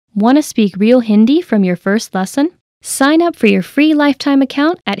Want to speak real Hindi from your first lesson? Sign up for your free lifetime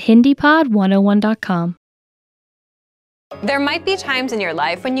account at HindiPod101.com. There might be times in your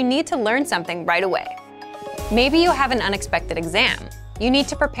life when you need to learn something right away. Maybe you have an unexpected exam, you need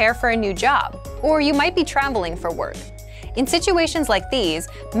to prepare for a new job, or you might be traveling for work. In situations like these,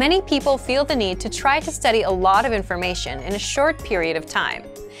 many people feel the need to try to study a lot of information in a short period of time.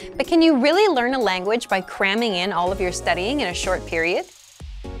 But can you really learn a language by cramming in all of your studying in a short period?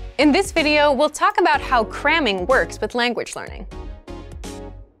 In this video, we'll talk about how cramming works with language learning.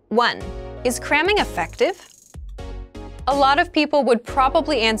 1. Is cramming effective? A lot of people would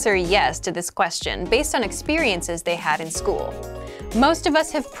probably answer yes to this question based on experiences they had in school. Most of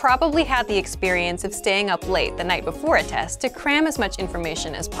us have probably had the experience of staying up late the night before a test to cram as much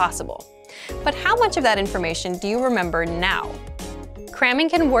information as possible. But how much of that information do you remember now? Cramming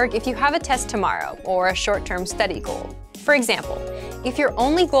can work if you have a test tomorrow or a short-term study goal. For example, if your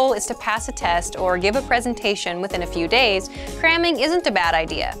only goal is to pass a test or give a presentation within a few days, cramming isn't a bad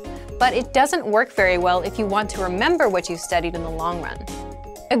idea. But it doesn't work very well if you want to remember what you studied in the long run.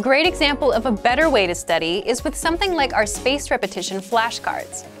 A great example of a better way to study is with something like our spaced repetition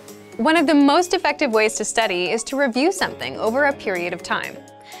flashcards. One of the most effective ways to study is to review something over a period of time.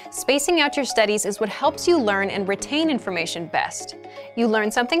 Spacing out your studies is what helps you learn and retain information best. You learn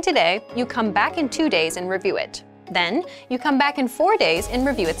something today, you come back in 2 days and review it. Then, you come back in 4 days and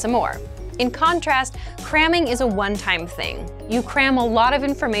review it some more. In contrast, cramming is a one-time thing. You cram a lot of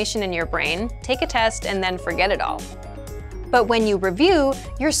information in your brain, take a test, and then forget it all. But when you review,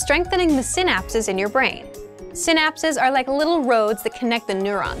 you're strengthening the synapses in your brain. Synapses are like little roads that connect the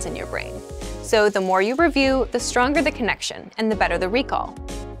neurons in your brain. So the more you review, the stronger the connection, and the better the recall.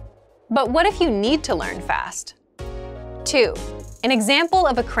 But what if you need to learn fast? 2. An example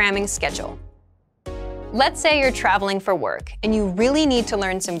of a cramming schedule. Let's say you're traveling for work, and you really need to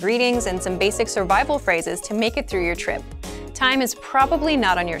learn some greetings and some basic survival phrases to make it through your trip. Time is probably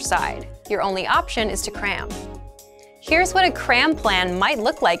not on your side. Your only option is to cram. Here's what a cram plan might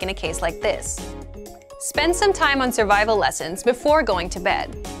look like in a case like this. Spend some time on survival lessons before going to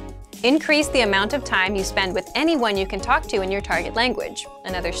bed. Increase the amount of time you spend with anyone you can talk to in your target language,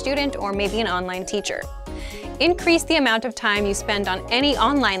 another student or maybe an online teacher. Increase the amount of time you spend on any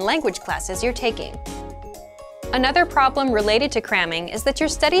online language classes you're taking. Another problem related to cramming is that your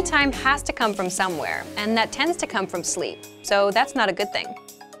study time has to come from somewhere, and that tends to come from sleep, so that's not a good thing.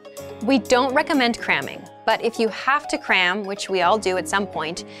 We don't recommend cramming, but if you have to cram, which we all do at some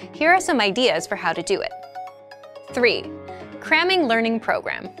point, here are some ideas for how to do it. 3. Cramming learning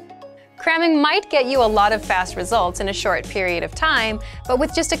program. Cramming might get you a lot of fast results in a short period of time, but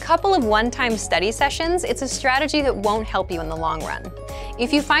with just a couple of one-time study sessions, it's a strategy that won't help you in the long run.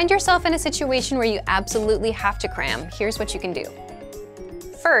 If you find yourself in a situation where you absolutely have to cram, here's what you can do.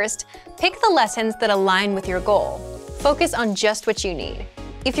 First, pick the lessons that align with your goal. Focus on just what you need.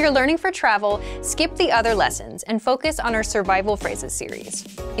 If you're learning for travel, skip the other lessons and focus on our survival phrases series.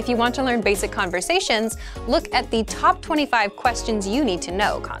 If you want to learn basic conversations, look at the top 25 questions you need to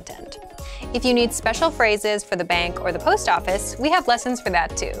know content. If you need special phrases for the bank or the post office, we have lessons for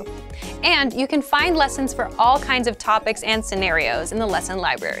that too. And you can find lessons for all kinds of topics and scenarios in the lesson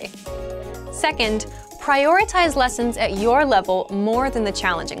library. Second, prioritize lessons at your level more than the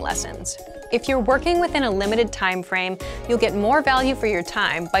challenging lessons. If you're working within a limited time frame, you'll get more value for your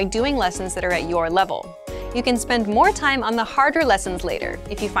time by doing lessons that are at your level. You can spend more time on the harder lessons later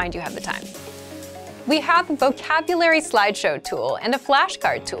if you find you have the time. We have a vocabulary slideshow tool and a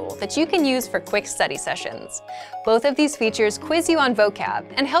flashcard tool that you can use for quick study sessions. Both of these features quiz you on vocab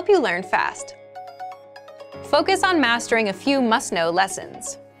and help you learn fast. Focus on mastering a few must-know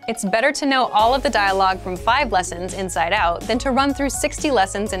lessons. It's better to know all of the dialogue from 5 lessons inside out than to run through 60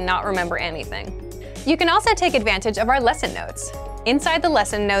 lessons and not remember anything. You can also take advantage of our lesson notes. Inside the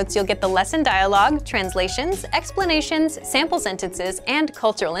lesson notes, you'll get the lesson dialogue, translations, explanations, sample sentences, and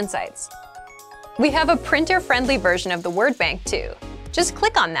cultural insights. We have a printer-friendly version of the word bank too. Just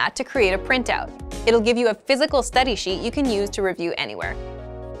click on that to create a printout. It'll give you a physical study sheet you can use to review anywhere.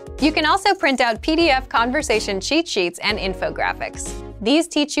 You can also print out PDF conversation cheat sheets and infographics. These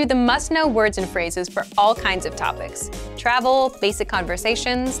teach you the must-know words and phrases for all kinds of topics: travel, basic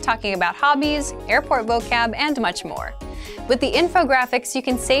conversations, talking about hobbies, airport vocab, and much more. With the infographics, you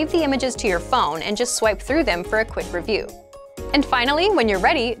can save the images to your phone and just swipe through them for a quick review. And finally, when you're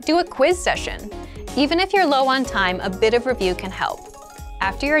ready, do a quiz session. Even if you're low on time, a bit of review can help.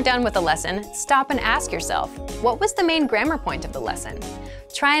 After you're done with a lesson, stop and ask yourself, what was the main grammar point of the lesson?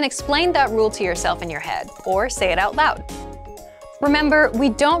 Try and explain that rule to yourself in your head, or say it out loud. Remember, we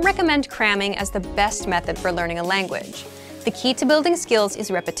don't recommend cramming as the best method for learning a language. The key to building skills is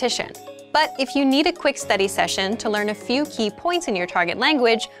repetition. But if you need a quick study session to learn a few key points in your target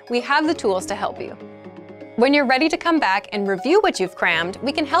language, we have the tools to help you. When you're ready to come back and review what you've crammed,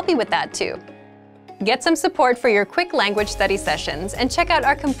 we can help you with that too. Get some support for your quick language study sessions and check out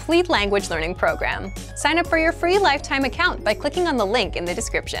our complete language learning program. Sign up for your free lifetime account by clicking on the link in the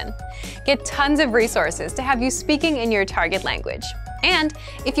description. Get tons of resources to have you speaking in your target language. And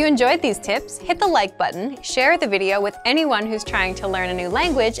if you enjoyed these tips, hit the like button, share the video with anyone who's trying to learn a new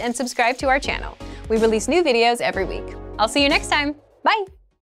language, and subscribe to our channel. We release new videos every week. I'll see you next time. Bye!